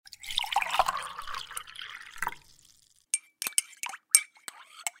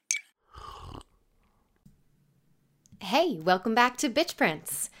Hey, welcome back to Bitch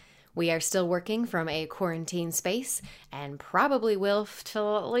Prince. We are still working from a quarantine space and probably will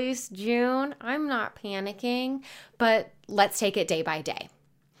till at least June. I'm not panicking, but let's take it day by day.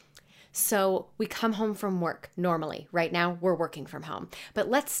 So we come home from work normally. Right now, we're working from home. But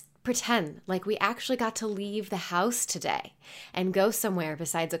let's pretend like we actually got to leave the house today and go somewhere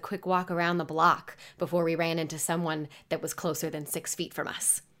besides a quick walk around the block before we ran into someone that was closer than 6 feet from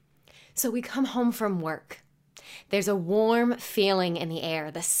us. So we come home from work. There's a warm feeling in the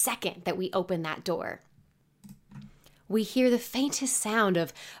air the second that we open that door. We hear the faintest sound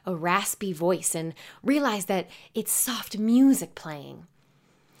of a raspy voice and realize that it's soft music playing.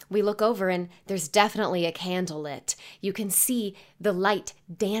 We look over and there's definitely a candle lit. You can see the light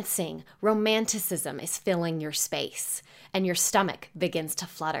dancing. Romanticism is filling your space, and your stomach begins to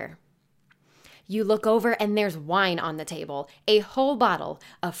flutter. You look over and there's wine on the table, a whole bottle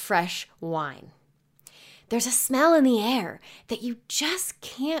of fresh wine. There's a smell in the air that you just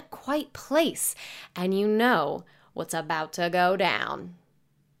can't quite place, and you know what's about to go down.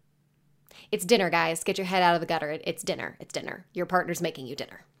 It's dinner, guys. Get your head out of the gutter. It's dinner. It's dinner. Your partner's making you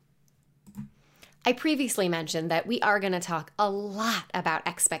dinner. I previously mentioned that we are going to talk a lot about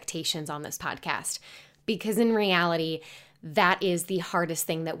expectations on this podcast because in reality, that is the hardest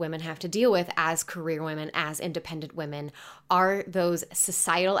thing that women have to deal with as career women, as independent women, are those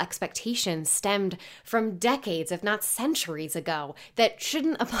societal expectations stemmed from decades, if not centuries ago, that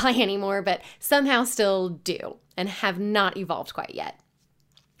shouldn't apply anymore, but somehow still do and have not evolved quite yet.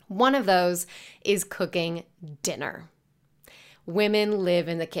 One of those is cooking dinner. Women live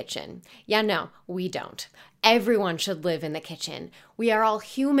in the kitchen. Yeah, no, we don't. Everyone should live in the kitchen. We are all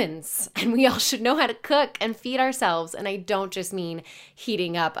humans and we all should know how to cook and feed ourselves. And I don't just mean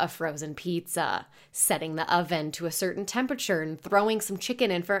heating up a frozen pizza, setting the oven to a certain temperature and throwing some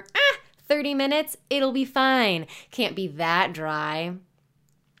chicken in for 30 minutes. It'll be fine. Can't be that dry.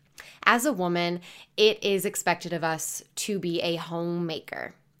 As a woman, it is expected of us to be a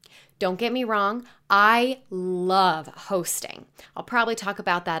homemaker. Don't get me wrong, I love hosting. I'll probably talk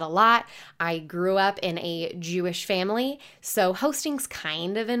about that a lot. I grew up in a Jewish family, so hosting's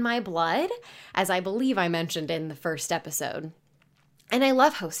kind of in my blood, as I believe I mentioned in the first episode. And I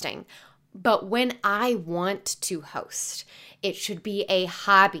love hosting, but when I want to host, it should be a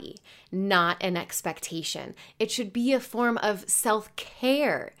hobby, not an expectation. It should be a form of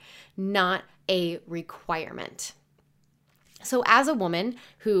self-care, not a requirement. So as a woman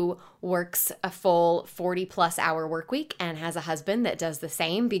who works a full 40-plus hour work week and has a husband that does the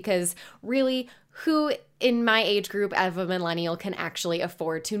same, because really, who in my age group of a millennial can actually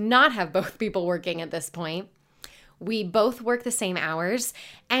afford to not have both people working at this point? We both work the same hours,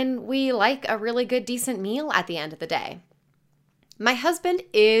 and we like a really good, decent meal at the end of the day. My husband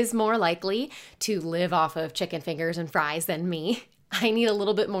is more likely to live off of chicken fingers and fries than me. I need a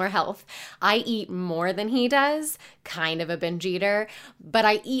little bit more health. I eat more than he does, kind of a binge eater, but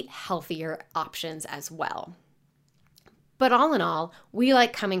I eat healthier options as well. But all in all, we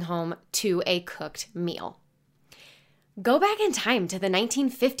like coming home to a cooked meal. Go back in time to the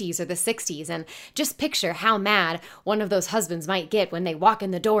 1950s or the 60s and just picture how mad one of those husbands might get when they walk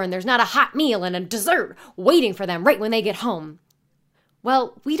in the door and there's not a hot meal and a dessert waiting for them right when they get home.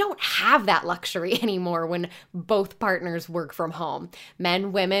 Well, we don't have that luxury anymore when both partners work from home.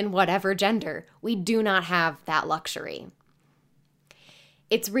 Men, women, whatever gender. We do not have that luxury.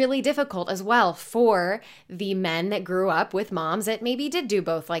 It's really difficult as well for the men that grew up with moms that maybe did do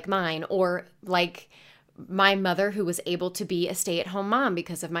both like mine, or like my mother who was able to be a stay-at-home mom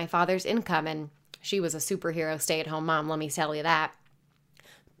because of my father's income, and she was a superhero stay-at-home mom, let me tell you that.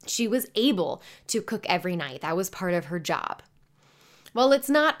 She was able to cook every night. That was part of her job. Well, it's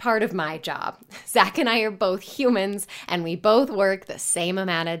not part of my job. Zach and I are both humans, and we both work the same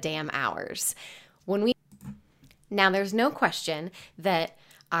amount of damn hours. Now, there's no question that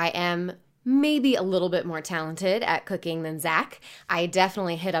I am maybe a little bit more talented at cooking than Zach. I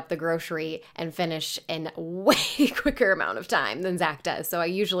definitely hit up the grocery and finish in a way quicker amount of time than Zach does, so I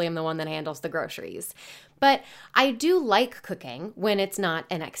usually am the one that handles the groceries. But I do like cooking when it's not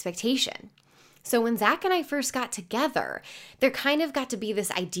an expectation. So when Zach and I first got together, there kind of got to be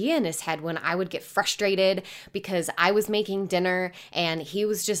this idea in his head when I would get frustrated because I was making dinner and he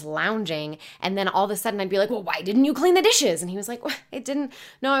was just lounging. And then all of a sudden I'd be like, well, why didn't you clean the dishes? And he was like, well, I didn't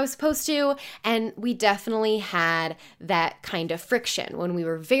know I was supposed to. And we definitely had that kind of friction when we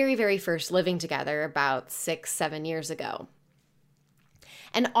were very, very first living together about 6-7 years ago.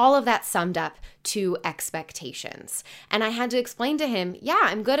 And all of that summed up to expectations. And I had to explain to him, yeah,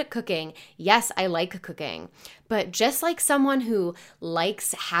 I'm good at cooking. Yes, I like cooking. But just like someone who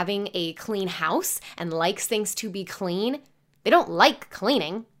likes having a clean house and likes things to be clean, they don't like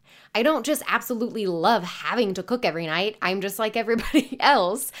cleaning. I don't just absolutely love having to cook every night. I'm just like everybody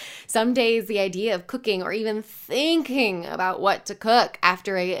else. Some days the idea of cooking or even thinking about what to cook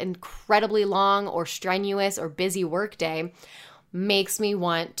after an incredibly long or strenuous or busy workday makes me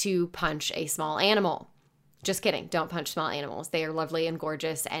want to punch a small animal. Just kidding. Don't punch small animals. They are lovely and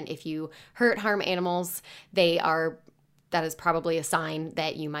gorgeous. And if you harm animals, that is probably a sign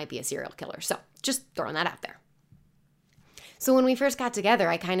that you might be a serial killer. So just throwing that out there. So when we first got together,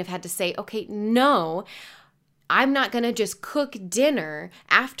 I kind of had to say, okay, no, I'm not going to just cook dinner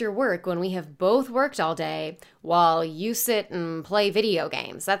after work when we have both worked all day while you sit and play video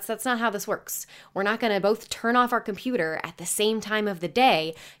games. That's not how this works. We're not going to both turn off our computer at the same time of the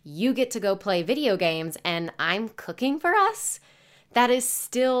day. You get to go play video games and I'm cooking for us. That is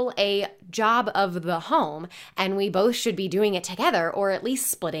still a job of the home, and we both should be doing it together or at least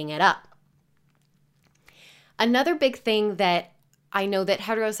splitting it up. Another big thing that I know that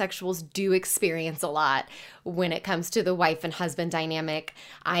heterosexuals do experience a lot when it comes to the wife and husband dynamic.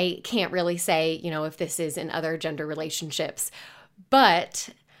 I can't really say, if this is in other gender relationships, but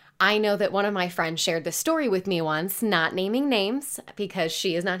I know that one of my friends shared this story with me once, not naming names because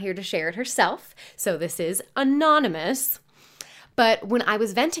she is not here to share it herself. So this is anonymous. But when I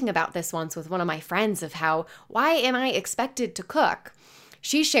was venting about this once with one of my friends of why am I expected to cook?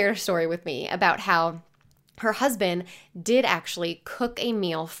 She shared a story with me about how her husband did actually cook a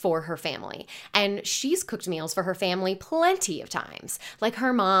meal for her family. And she's cooked meals for her family plenty of times, like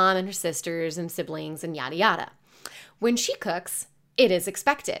her mom and her sisters and siblings and yada yada. When she cooks, it is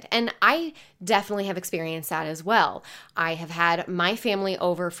expected. And I definitely have experienced that as well. I have had my family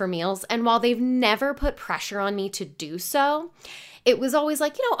over for meals, and while they've never put pressure on me to do so, it was always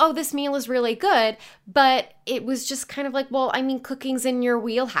like, oh, this meal is really good, but it was just kind of like, well, cooking's in your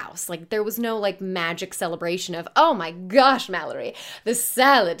wheelhouse. Like there was no magic celebration of, oh my gosh, Mallory, the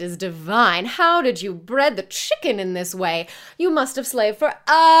salad is divine. How did you bread the chicken in this way? You must have slaved for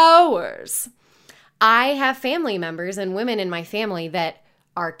hours. I have family members and women in my family that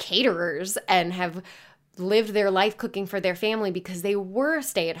are caterers and have lived their life cooking for their family because they were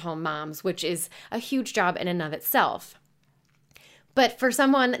stay-at-home moms, which is a huge job in and of itself. But for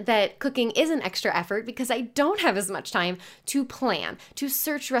someone that cooking is an extra effort because I don't have as much time to plan, to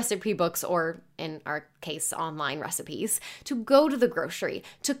search recipe books or, in our case, online recipes, to go to the grocery,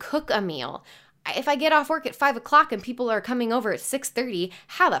 to cook a meal. If I get off work at 5 o'clock and people are coming over at 6:30,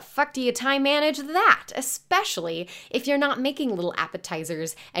 how the fuck do you time manage that? Especially if you're not making little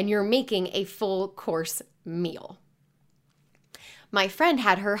appetizers and you're making a full course meal. My friend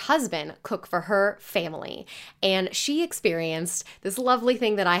had her husband cook for her family, and she experienced this lovely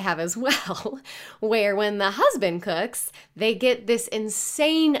thing that I have as well, where when the husband cooks, they get this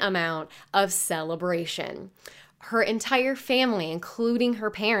insane amount of celebration. Her entire family, including her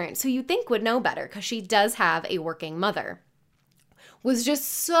parents, who you'd think would know better because she does have a working mother, was just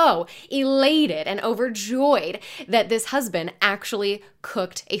so elated and overjoyed that this husband actually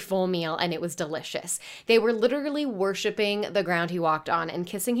cooked a full meal and it was delicious. They were literally worshiping the ground he walked on and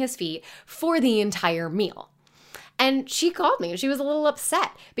kissing his feet for the entire meal. And she called me and she was a little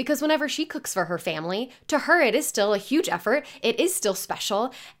upset because whenever she cooks for her family, to her it is still a huge effort. It is still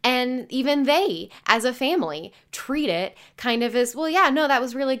special. And even they, as a family, treat it kind of as, well, yeah, no, that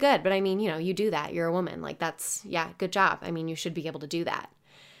was really good. But you do that. You're a woman. That's, yeah, good job. You should be able to do that.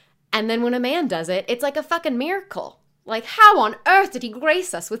 And then when a man does it, it's like a fucking miracle. How on earth did he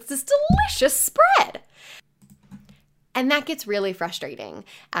grace us with this delicious spread? And that gets really frustrating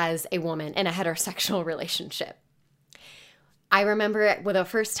as a woman in a heterosexual relationship. I remember the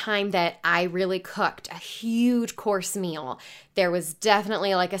first time that I really cooked a huge course meal. There was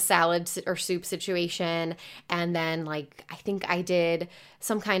definitely a salad or soup situation. And then I think I did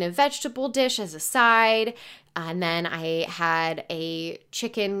some kind of vegetable dish as a side. And then I had a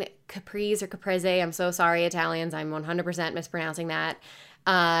chicken caprese or caprese. I'm so sorry, Italians. I'm 100% mispronouncing that.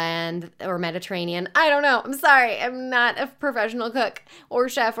 Or Mediterranean. I don't know. I'm sorry. I'm not a professional cook or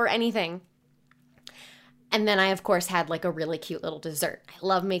chef or anything. And then I, of course, had a really cute little dessert. I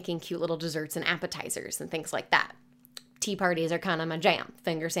love making cute little desserts and appetizers and things like that. Tea parties are kind of my jam.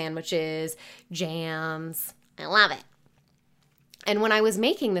 Finger sandwiches, jams. I love it. And when I was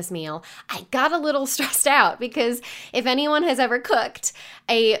making this meal, I got a little stressed out because if anyone has ever cooked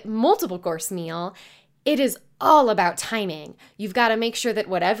a multiple course meal, it is all about timing. You've got to make sure that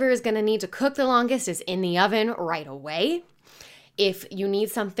whatever is going to need to cook the longest is in the oven right away. If you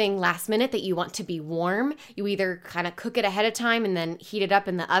need something last minute that you want to be warm, you either kind of cook it ahead of time and then heat it up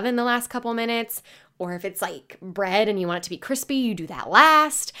in the oven the last couple minutes. Or if it's like bread and you want it to be crispy, you do that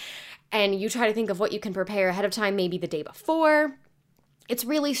last. And you try to think of what you can prepare ahead of time, maybe the day before. It's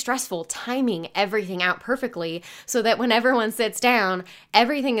really stressful timing everything out perfectly so that when everyone sits down,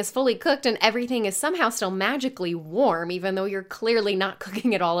 everything is fully cooked and everything is somehow still magically warm, even though you're clearly not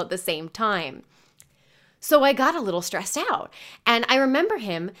cooking it all at the same time. So I got a little stressed out. And I remember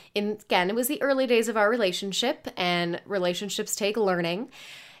him, again, it was the early days of our relationship, and relationships take learning,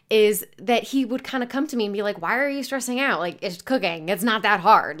 is that he would kind of come to me and be like, why are you stressing out? Like, it's cooking. It's not that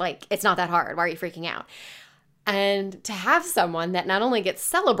hard. Like, it's not that hard. Why are you freaking out? And to have someone that not only gets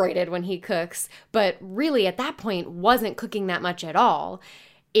celebrated when he cooks, but really at that point wasn't cooking that much at all,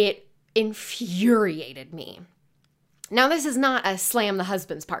 it infuriated me. Now, this is not a slam the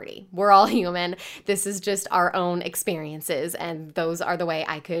husband's party. We're all human. This is just our own experiences, and those are the way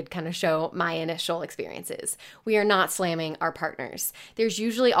I could kind of show my initial experiences. We are not slamming our partners. There's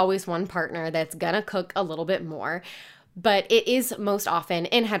usually always one partner that's gonna cook a little bit more, but it is most often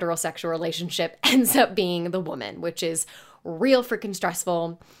in heterosexual relationship ends up being the woman, which is real freaking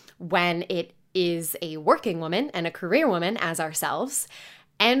stressful when it is a working woman and a career woman as ourselves.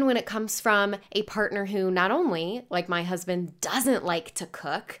 And when it comes from a partner who not only, like my husband, doesn't like to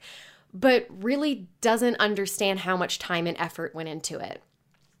cook, but really doesn't understand how much time and effort went into it.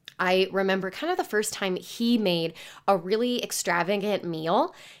 I remember kind of the first time he made a really extravagant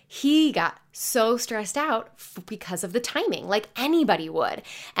meal, he got so stressed out because of the timing, like anybody would.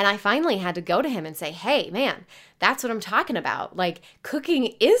 And I finally had to go to him and say, hey, man, that's what I'm talking about. Like,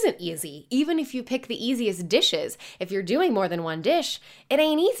 cooking isn't easy. Even if you pick the easiest dishes, if you're doing more than one dish, it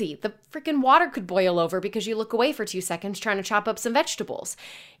ain't easy. The freaking water could boil over because you look away for 2 seconds trying to chop up some vegetables.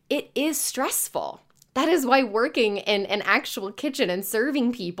 It is stressful. That is why working in an actual kitchen and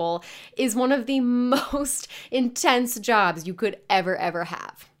serving people is one of the most intense jobs you could ever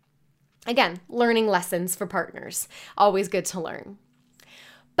have. Again, learning lessons for partners. Always good to learn.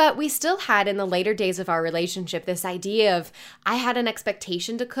 But we still had in the later days of our relationship this idea of I had an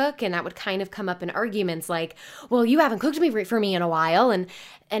expectation to cook, and that would kind of come up in arguments like, well, you haven't cooked for me in a while. And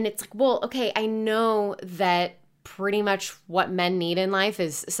it's like, well, okay, I know that pretty much what men need in life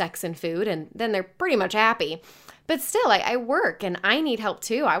is sex and food, and then they're pretty much happy. But still, I work and I need help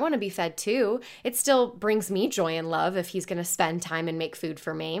too. I want to be fed too. It still brings me joy and love if he's going to spend time and make food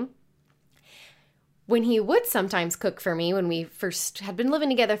for me. When he would sometimes cook for me when we first had been living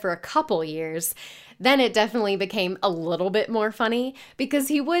together for a couple years, then it definitely became a little bit more funny because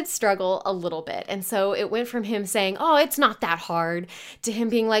he would struggle a little bit. And so it went from him saying, oh, it's not that hard, to him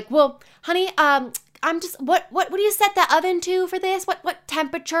being like, well, honey, I'm just, what do you set the oven to for this? What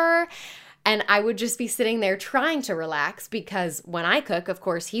temperature? And I would just be sitting there trying to relax because when I cook, of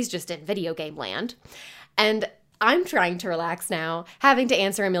course, he's just in video game land. And I'm trying to relax now, having to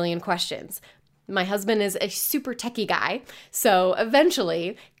answer a million questions. My husband is a super techie guy, so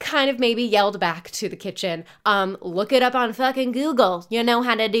eventually kind of maybe yelled back to the kitchen, look it up on fucking Google. You know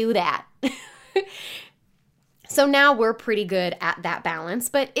how to do that. So now we're pretty good at that balance,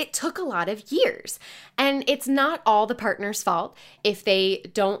 but it took a lot of years. And it's not all the partner's fault if they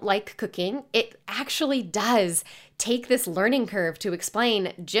don't like cooking. It actually does take this learning curve to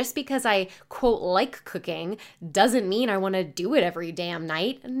explain just because I, quote, like cooking doesn't mean I want to do it every damn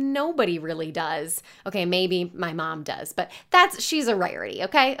night. Nobody really does. Okay, maybe my mom does, but she's a rarity,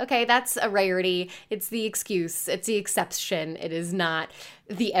 okay? Okay, that's a rarity. It's the excuse. It's the exception. It is not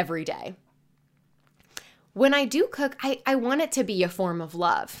the everyday. When I do cook, I want it to be a form of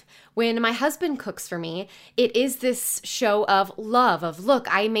love. When my husband cooks for me, it is this show of love, of look,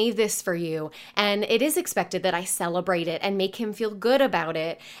 I made this for you. And it is expected that I celebrate it and make him feel good about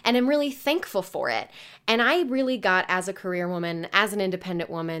it. And I'm really thankful for it. And I really got, as a career woman, as an independent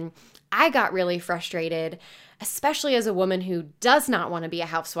woman, I got really frustrated, especially as a woman who does not want to be a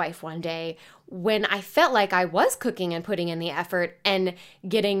housewife one day, when I felt like I was cooking and putting in the effort and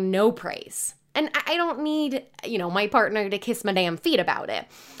getting no praise. And I don't need, my partner to kiss my damn feet about it.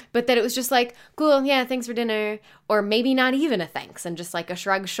 But that it was just like, cool, yeah, thanks for dinner. Or maybe not even a thanks and just like a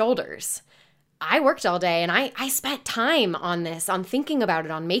shrug shoulders. I worked all day and I spent time on this, on thinking about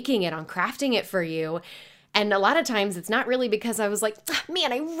it, on making it, on crafting it for you. And a lot of times it's not really because I was like,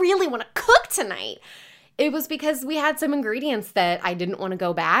 man, I really want to cook tonight. It was because we had some ingredients that I didn't want to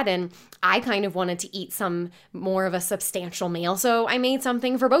go bad, and I kind of wanted to eat some more of a substantial meal. So I made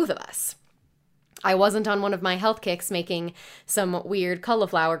something for both of us. I wasn't on one of my health kicks making some weird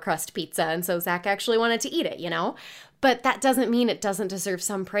cauliflower crust pizza, and so Zach actually wanted to eat it, But that doesn't mean it doesn't deserve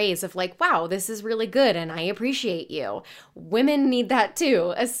some praise of like, wow, this is really good and I appreciate you. Women need that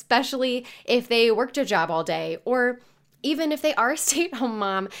too, especially if they worked a job all day, or even if they are a stay-at-home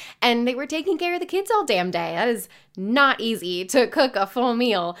mom and they were taking care of the kids all damn day. That is not easy to cook a full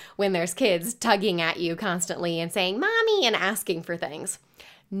meal when there's kids tugging at you constantly and saying, "Mommy," and asking for things.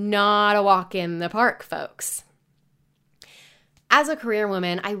 Not a walk in the park, folks. As a career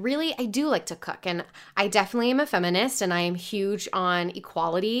woman, I do like to cook, and I definitely am a feminist, and I am huge on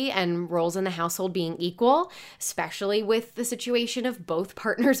equality and roles in the household being equal, especially with the situation of both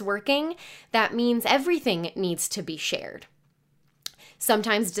partners working. That means everything needs to be shared.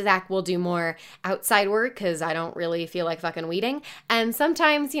 Sometimes Zach will do more outside work because I don't really feel like fucking weeding. And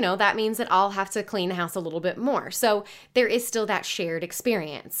sometimes, that means that I'll have to clean the house a little bit more. So there is still that shared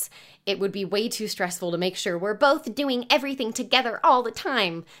experience. It would be way too stressful to make sure we're both doing everything together all the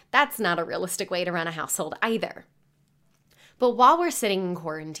time. That's not a realistic way to run a household either. But while we're sitting in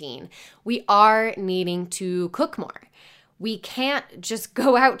quarantine, we are needing to cook more. We can't just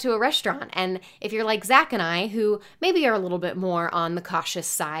go out to a restaurant. And if you're like Zach and I, who maybe are a little bit more on the cautious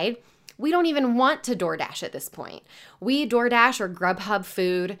side, we don't even want to DoorDash at this point. We DoorDash or Grubhub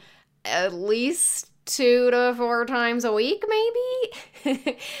food at least 2 to 4 times a week,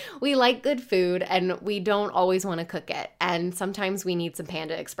 maybe. We like good food and we don't always want to cook it. And sometimes we need some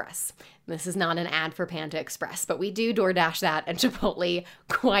Panda Express. This is not an ad for Panda Express, but we do DoorDash that at Chipotle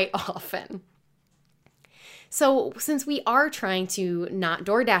quite often. So since we are trying to not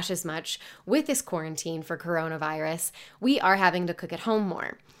DoorDash as much with this quarantine for coronavirus, we are having to cook at home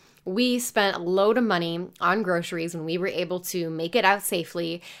more. We spent a load of money on groceries when we were able to make it out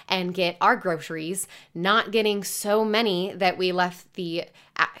safely and get our groceries, not getting so many that we left the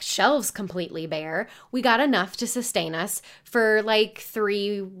shelves completely bare. We got enough to sustain us for like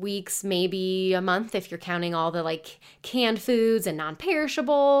 3 weeks, maybe a month if you're counting all the like canned foods and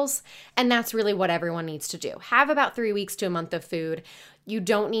non-perishables. And that's really what everyone needs to do. Have about 3 weeks to a month of food. You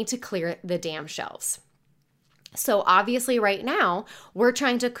don't need to clear the damn shelves. So obviously right now, we're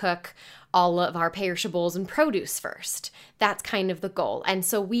trying to cook all of our perishables and produce first. That's kind of the goal. And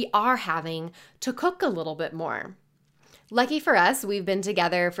so we are having to cook a little bit more. Lucky for us, we've been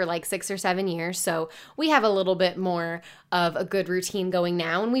together for like 6 or 7 years, so we have a little bit more of a good routine going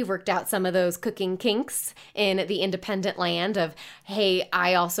now, and we've worked out some of those cooking kinks in the independent land of, hey,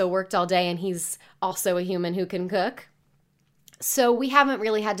 I also worked all day and he's also a human who can cook. So we haven't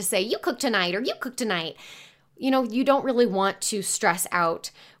really had to say, you cook tonight or you cook tonight. You don't really want to stress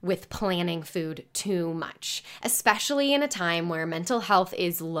out with planning food too much, especially in a time where mental health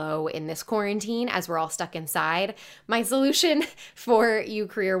is low in this quarantine as we're all stuck inside. My solution for you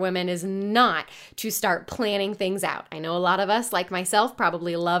career women is not to start planning things out. I know a lot of us, like myself,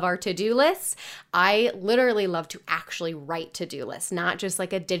 probably love our to-do lists. I literally love to actually write to-do lists, not just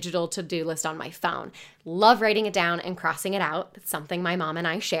like a digital to-do list on my phone. Love writing it down and crossing it out. It's something my mom and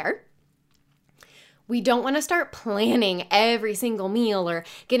I share. We don't want to start planning every single meal or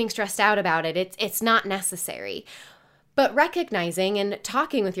getting stressed out about it. It's not necessary. But recognizing and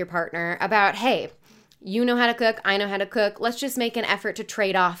talking with your partner about, hey, you know how to cook, I know how to cook. Let's just make an effort to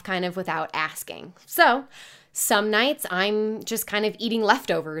trade off kind of without asking. So some nights I'm just kind of eating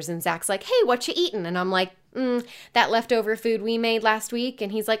leftovers and Zach's like, hey, what you eating? And I'm like, that leftover food we made last week.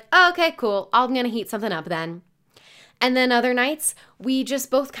 And he's like, oh, okay, cool. I'm going to heat something up then. And then other nights, we just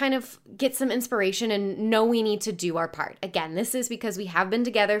both kind of get some inspiration and know we need to do our part. Again, this is because we have been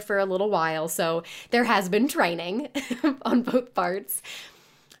together for a little while, so there has been training on both parts.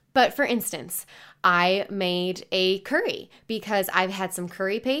 But for instance, I made a curry because I've had some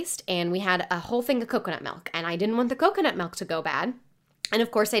curry paste and we had a whole thing of coconut milk, and I didn't want the coconut milk to go bad. And of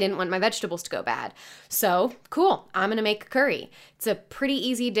course, I didn't want my vegetables to go bad. So, cool, I'm going to make a curry. It's a pretty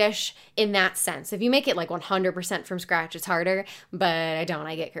easy dish in that sense. If you make it like 100% from scratch, it's harder, but I don't.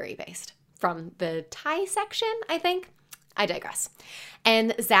 I get curry paste from the Thai section, I think. I digress.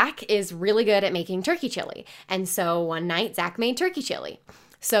 And Zach is really good at making turkey chili. And so one night, Zach made turkey chili.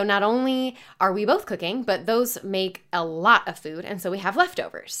 So not only are we both cooking, but those make a lot of food, and so we have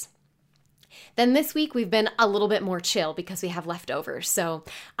leftovers. Then this week we've been a little bit more chill because we have leftovers. So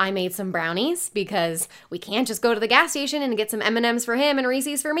I made some brownies because we can't just go to the gas station and get some M&Ms for him and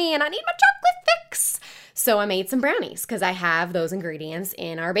Reese's for me, and I need my chocolate fix. So I made some brownies because I have those ingredients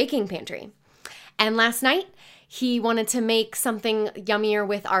in our baking pantry. And last night he wanted to make something yummier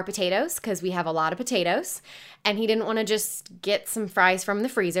with our potatoes because we have a lot of potatoes, and he didn't want to just get some fries from the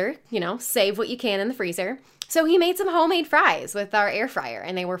freezer, save what you can in the freezer. So he made some homemade fries with our air fryer,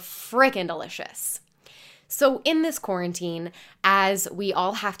 and they were freaking delicious. So in this quarantine, as we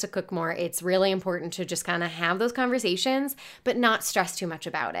all have to cook more, it's really important to just kind of have those conversations, but not stress too much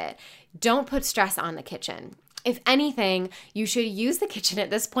about it. Don't put stress on the kitchen. If anything, you should use the kitchen at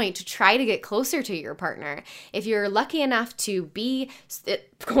this point to try to get closer to your partner. If you're lucky enough to be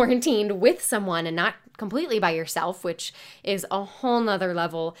quarantined with someone and not completely by yourself, which is a whole nother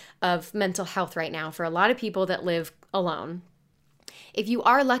level of mental health right now for a lot of people that live alone. If you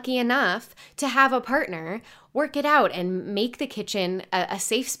are lucky enough to have a partner, work it out and make the kitchen a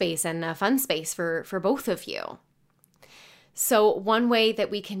safe space and a fun space for both of you. So one way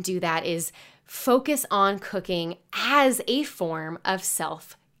that we can do that is focus on cooking as a form of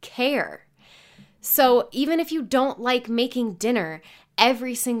self-care. So even if you don't like making dinner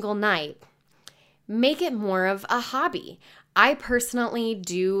every single night, make it more of a hobby. I personally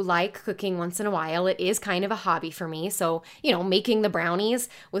do like cooking once in a while. It is kind of a hobby for me. So, making the brownies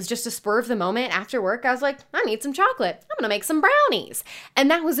was just a spur of the moment. After work, I was like, I need some chocolate. I'm going to make some brownies.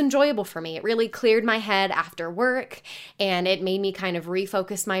 And that was enjoyable for me. It really cleared my head after work, and it made me kind of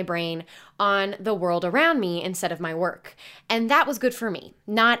refocus my brain on the world around me instead of my work. And that was good for me.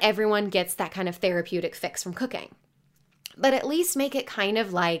 Not everyone gets that kind of therapeutic fix from cooking. But at least make it kind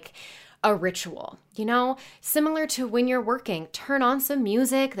of like a ritual, similar to when you're working. Turn on some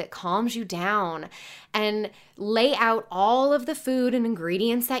music that calms you down and lay out all of the food and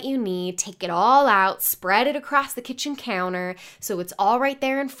ingredients that you need. Take it all out, spread it across the kitchen counter so it's all right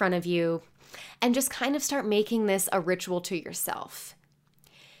there in front of you, and just kind of start making this a ritual to yourself.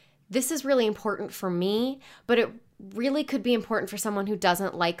 This is really important for me, but it really could be important for someone who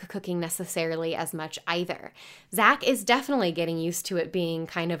doesn't like cooking necessarily as much either. Zach is definitely getting used to it being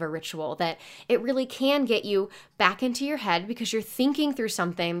kind of a ritual, that it really can get you back into your head because you're thinking through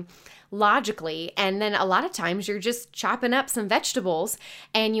something logically, and then a lot of times you're just chopping up some vegetables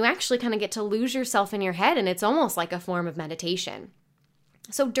and you actually kind of get to lose yourself in your head, and it's almost like a form of meditation.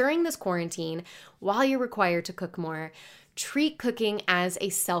 So during this quarantine, while you're required to cook more, treat cooking as a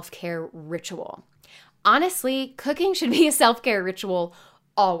self-care ritual. Honestly, cooking should be a self-care ritual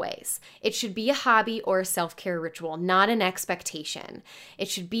always. It should be a hobby or a self-care ritual, not an expectation. It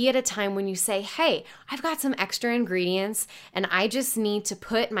should be at a time when you say, hey, I've got some extra ingredients and I just need to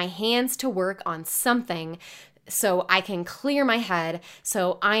put my hands to work on something so I can clear my head.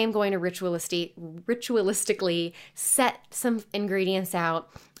 So I am going to ritualistically set some ingredients out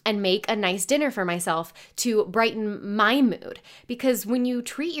and make a nice dinner for myself to brighten my mood. Because when you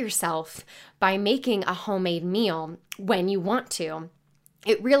treat yourself by making a homemade meal when you want to,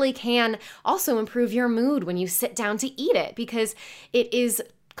 it really can also improve your mood when you sit down to eat it, because it is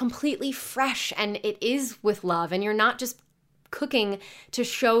completely fresh and it is with love, and you're not just cooking to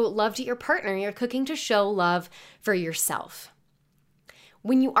show love to your partner, you're cooking to show love for yourself.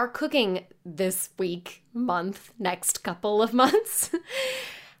 When you are cooking this week, month, next couple of months,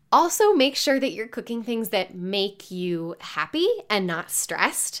 also make sure that you're cooking things that make you happy and not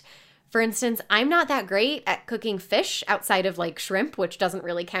stressed. For instance, I'm not that great at cooking fish outside of like shrimp, which doesn't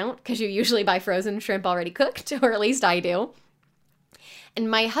really count because you usually buy frozen shrimp already cooked, or at least I do. And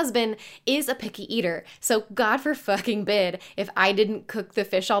my husband is a picky eater. So God forbid, if I didn't cook the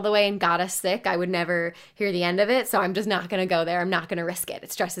fish all the way and got us sick, I would never hear the end of it. So I'm just not going to go there. I'm not going to risk it.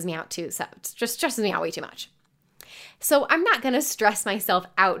 It stresses me out too. So it just stresses me out way too much. So I'm not going to stress myself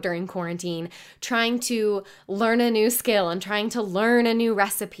out during quarantine trying to learn a new skill and trying to learn a new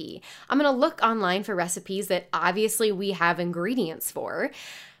recipe. I'm going to look online for recipes that obviously we have ingredients for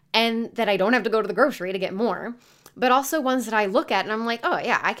and that I don't have to go to the grocery to get more, but also ones that I look at and I'm like, oh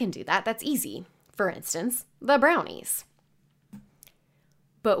yeah, I can do that. That's easy. For instance, the brownies.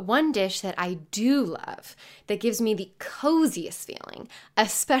 But one dish that I do love, that gives me the coziest feeling,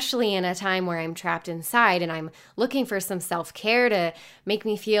 especially in a time where I'm trapped inside and I'm looking for some self-care to make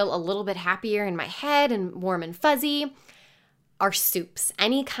me feel a little bit happier in my head and warm and fuzzy, are soups.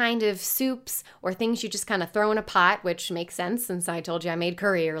 Any kind of soups or things you just kind of throw in a pot, which makes sense since I told you I made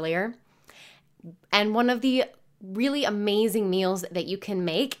curry earlier. And one of the really amazing meals that you can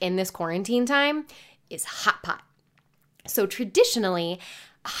make in this quarantine time is hot pot. So traditionally,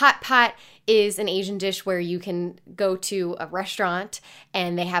 hot pot is an Asian dish where you can go to a restaurant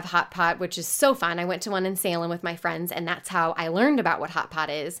and they have hot pot, which is so fun. I went to one in Salem with my friends, and that's how I learned about what hot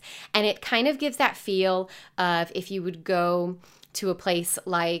pot is. And it kind of gives that feel of if you would go to a place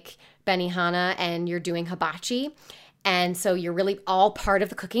like Benihana and you're doing hibachi, and so you're really all part of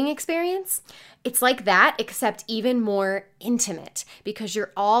the cooking experience. It's like that, except even more intimate, because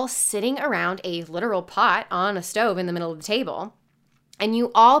you're all sitting around a literal pot on a stove in the middle of the table. And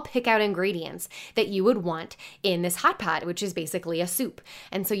you all pick out ingredients that you would want in this hot pot, which is basically a soup.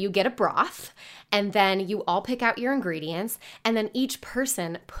 And so you get a broth, and then you all pick out your ingredients, and then each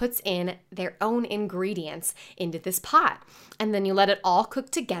person puts in their own ingredients into this pot. And then you let it all cook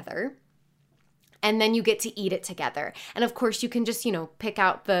together. And then you get to eat it together. And of course, you can just, pick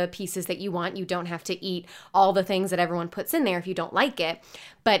out the pieces that you want. You don't have to eat all the things that everyone puts in there if you don't like it.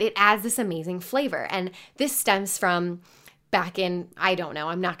 But it adds this amazing flavor. And this stems from back in, I don't know,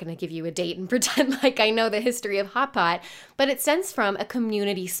 I'm not going to give you a date and pretend like I know the history of hot pot, but it stems from a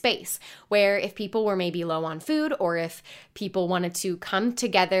community space where if people were maybe low on food, or if people wanted to come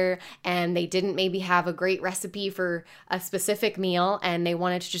together and they didn't maybe have a great recipe for a specific meal and they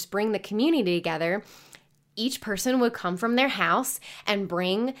wanted to just bring the community together, each person would come from their house and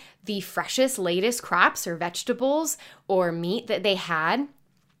bring the freshest, latest crops or vegetables or meat that they had,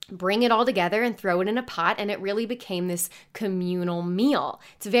 bring it all together and throw it in a pot, and it really became this communal meal.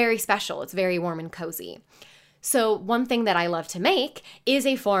 It's very special. It's very warm and cozy. So one thing that I love to make is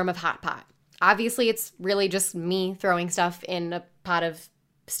a form of hot pot. Obviously, it's really just me throwing stuff in a pot of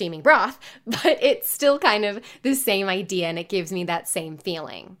steaming broth, but it's still kind of the same idea, and it gives me that same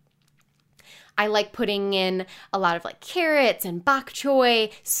feeling. I like putting in a lot of carrots and bok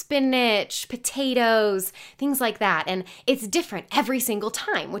choy, spinach, potatoes, things like that. And it's different every single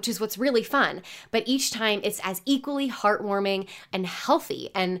time, which is what's really fun. But each time it's as equally heartwarming and healthy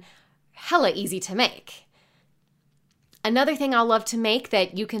and hella easy to make. Another thing I'll love to make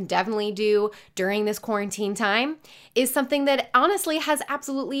that you can definitely do during this quarantine time is something that honestly has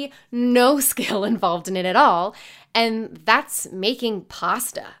absolutely no skill involved in it at all, and that's making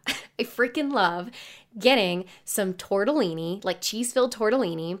pasta. I freaking love getting some tortellini, cheese-filled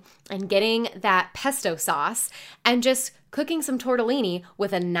tortellini, and getting that pesto sauce and just cooking some tortellini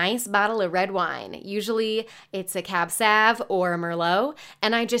with a nice bottle of red wine. Usually it's a Cab Sav or a Merlot,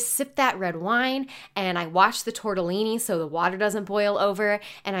 and I just sip that red wine and I watch the tortellini so the water doesn't boil over,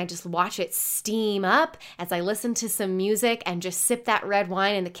 and I just watch it steam up as I listen to some music and just sip that red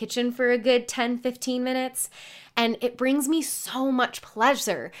wine in the kitchen for a good 10-15 minutes. And it brings me so much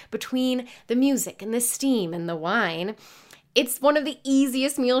pleasure between the music and the steam and the wine. It's one of the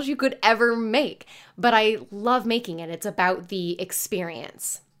easiest meals you could ever make, but I love making it. It's about the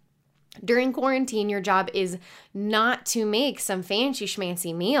experience. During quarantine, your job is not to make some fancy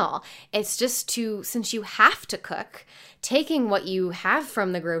schmancy meal. It's just to, since you have to cook, taking what you have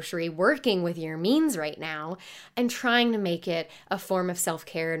from the grocery, working with your means right now, and trying to make it a form of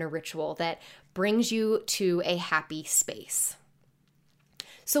self-care and a ritual that brings you to a happy space.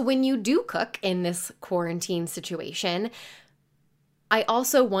 So when you do cook in this quarantine situation, I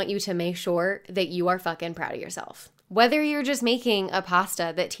also want you to make sure that you are fucking proud of yourself. Whether you're just making a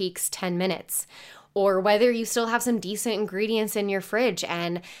pasta that takes 10 minutes, or whether you still have some decent ingredients in your fridge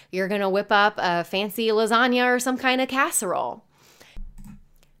and you're gonna whip up a fancy lasagna or some kind of casserole.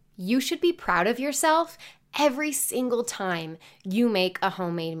 You should be proud of yourself every single time you make a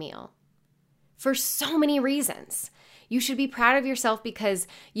homemade meal. For so many reasons. You should be proud of yourself because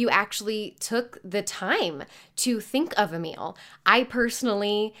you actually took the time to think of a meal. I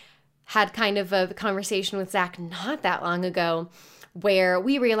personally had kind of a conversation with Zach not that long ago where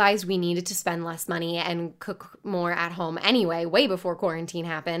we realized we needed to spend less money and cook more at home anyway, way before quarantine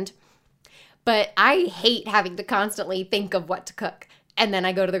happened. But I hate having to constantly think of what to cook. And then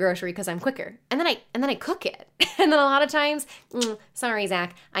I go to the grocery because I'm quicker. And then I cook it. And then a lot of times, sorry,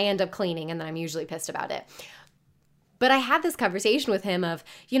 Zach, I end up cleaning and then I'm usually pissed about it. But I had this conversation with him of,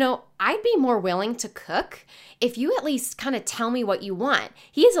 I'd be more willing to cook if you at least kind of tell me what you want.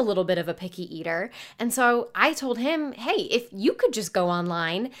 He is a little bit of a picky eater. And so I told him, hey, if you could just go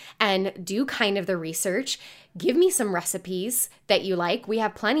online and do kind of the research, give me some recipes that you like. We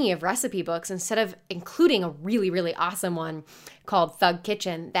have plenty of recipe books instead of including a really, really awesome one called Thug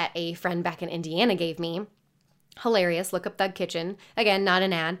Kitchen that a friend back in Indiana gave me. Hilarious. Look up Thug Kitchen. Again, not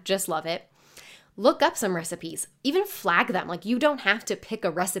an ad, just love it. Look up some recipes, even flag them. You don't have to pick a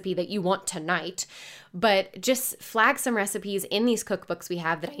recipe that you want tonight, but just flag some recipes in these cookbooks we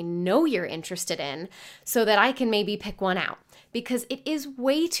have that I know you're interested in so that I can maybe pick one out. Because it is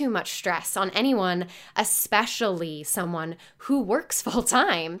way too much stress on anyone, especially someone who works full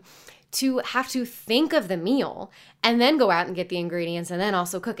time, to have to think of the meal and then go out and get the ingredients and then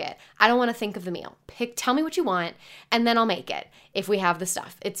also cook it. I don't want to think of the meal. Tell me what you want, and then I'll make it if we have the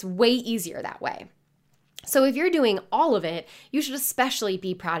stuff. It's way easier that way. So if you're doing all of it, you should especially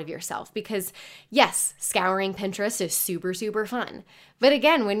be proud of yourself because yes, scouring Pinterest is super, super fun. But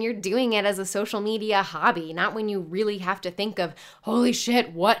again, when you're doing it as a social media hobby, not when you really have to think of, holy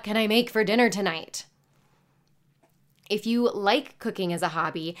shit, what can I make for dinner tonight? If you like cooking as a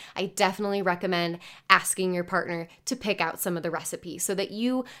hobby, I definitely recommend asking your partner to pick out some of the recipes so that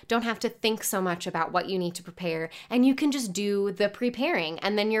you don't have to think so much about what you need to prepare and you can just do the preparing.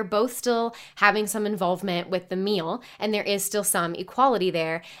 And then you're both still having some involvement with the meal and there is still some equality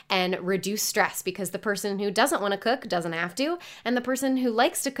there, and reduce stress because the person who doesn't want to cook doesn't have to, and the person who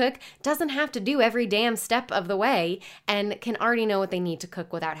likes to cook doesn't have to do every damn step of the way and can already know what they need to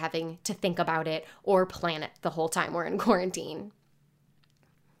cook without having to think about it or plan it the whole time we're in quarantine.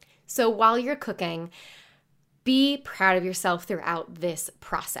 So while you're cooking, be proud of yourself throughout this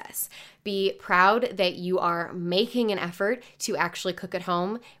process. Be proud that you are making an effort to actually cook at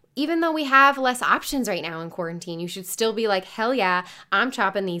home. Even though we have less options right now in quarantine, you should still be like, hell yeah, I'm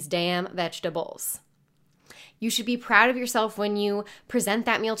chopping these damn vegetables. You should be proud of yourself when you present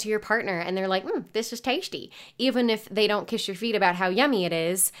that meal to your partner and they're like, this is tasty. Even if they don't kiss your feet about how yummy it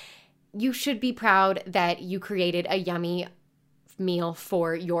is, you should be proud that you created a yummy meal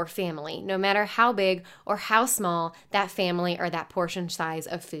for your family, no matter how big or how small that family or that portion size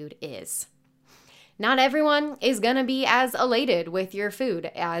of food is. Not everyone is going to be as elated with your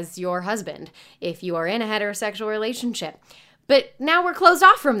food as your husband if you are in a heterosexual relationship. But now we're closed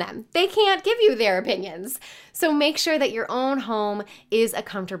off from them. They can't give you their opinions. So make sure that your own home is a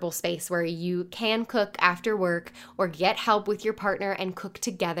comfortable space where you can cook after work or get help with your partner and cook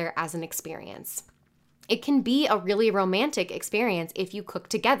together as an experience. It can be a really romantic experience if you cook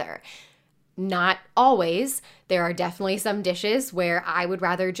together. Not always. There are definitely some dishes where I would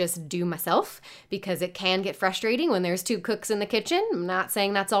rather just do myself because it can get frustrating when there's two cooks in the kitchen. I'm not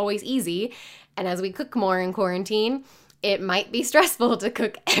saying that's always easy. And as we cook more in quarantine, it might be stressful to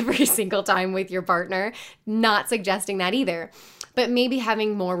cook every single time with your partner. Not suggesting that either. But maybe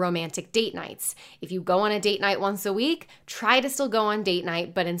having more romantic date nights. If you go on a date night once a week, try to still go on date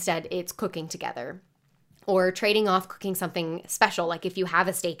night, but instead it's cooking together. Or trading off cooking something special, like if you have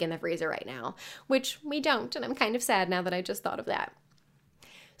a steak in the freezer right now, which we don't, and I'm kind of sad now that I just thought of that.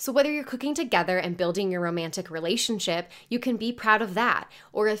 So whether you're cooking together and building your romantic relationship, you can be proud of that.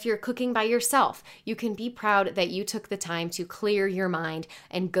 Or if you're cooking by yourself, you can be proud that you took the time to clear your mind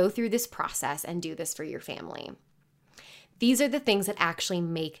and go through this process and do this for your family. These are the things that actually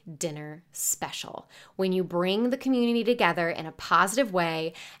make dinner special. When you bring the community together in a positive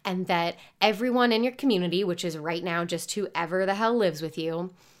way and that everyone in your community, which is right now just whoever the hell lives with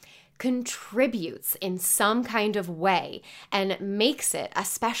you, contributes in some kind of way and makes it a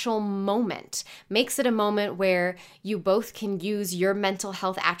special moment, makes it a moment where you both can use your mental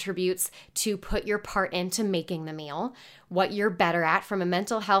health attributes to put your part into making the meal, what you're better at from a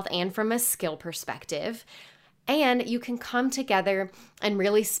mental health and from a skill perspective. And you can come together and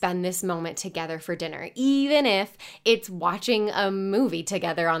really spend this moment together for dinner, even if it's watching a movie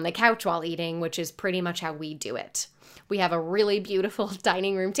together on the couch while eating, which is pretty much how we do it. We have a really beautiful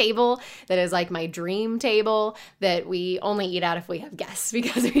dining room table that is like my dream table that we only eat at if we have guests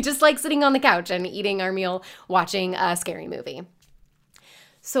because we just like sitting on the couch and eating our meal, watching a scary movie.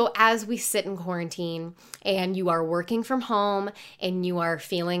 So as we sit in quarantine and you are working from home and you are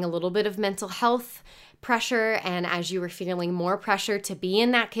feeling a little bit of mental health pressure, and as you are feeling more pressure to be in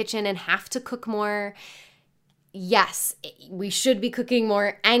that kitchen and have to cook more, yes, we should be cooking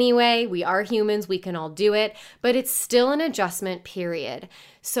more anyway. We are humans, we can all do it, but it's still an adjustment period.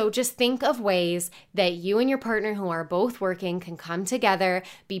 So just think of ways that you and your partner who are both working can come together,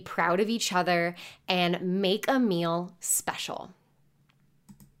 be proud of each other, and make a meal special.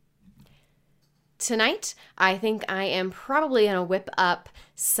 Tonight, I think I am probably going to whip up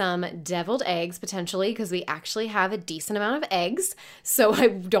some deviled eggs, potentially, because we actually have a decent amount of eggs, so I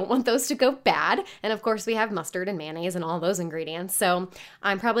don't want those to go bad. And of course, we have mustard and mayonnaise and all those ingredients, so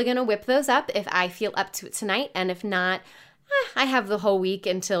I'm probably going to whip those up if I feel up to it tonight, and if not, I have the whole week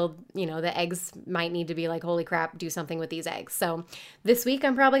until, the eggs might need to be like, holy crap, do something with these eggs. So this week,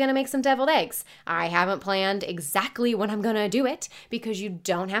 I'm probably going to make some deviled eggs. I haven't planned exactly when I'm going to do it because you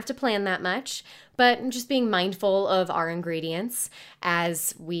don't have to plan that much, but just being mindful of our ingredients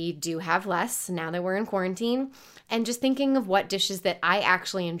as we do have less now that we're in quarantine, and just thinking of what dishes that I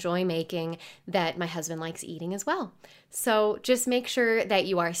actually enjoy making that my husband likes eating as well. So just make sure that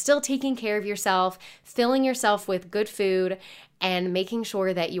you are still taking care of yourself, filling yourself with good food, and making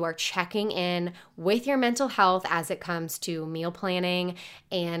sure that you are checking in with your mental health as it comes to meal planning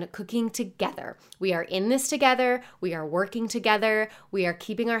and cooking together. We are in this together. We are working together. We are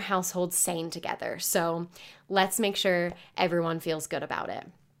keeping our household sane together. So let's make sure everyone feels good about it.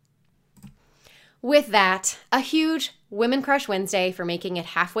 With that, a huge Women Crush Wednesday for making it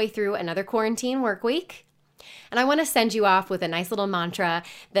halfway through another quarantine work week. And I want to send you off with a nice little mantra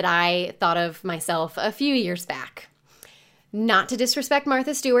that I thought of myself a few years back. Not to disrespect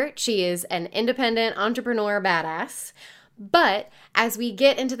Martha Stewart, she is an independent entrepreneur badass. But as we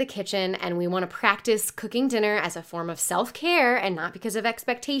get into the kitchen and we want to practice cooking dinner as a form of self-care and not because of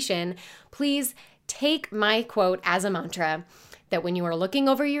expectation, please take my quote as a mantra that when you are looking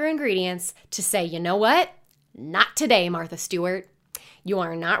over your ingredients to say, you know what? Not today, Martha Stewart. You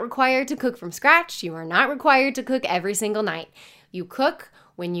are not required to cook from scratch. You are not required to cook every single night. You cook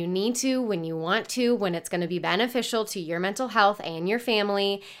when you need to, when you want to, when it's going to be beneficial to your mental health and your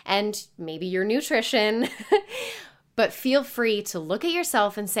family and maybe your nutrition. But feel free to look at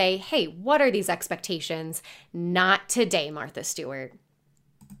yourself and say, hey, what are these expectations? Not today, Martha Stewart.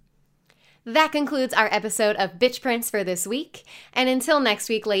 That concludes our episode of Bitch Prince for this week. And until next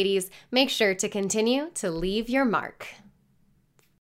week, ladies, make sure to continue to leave your mark.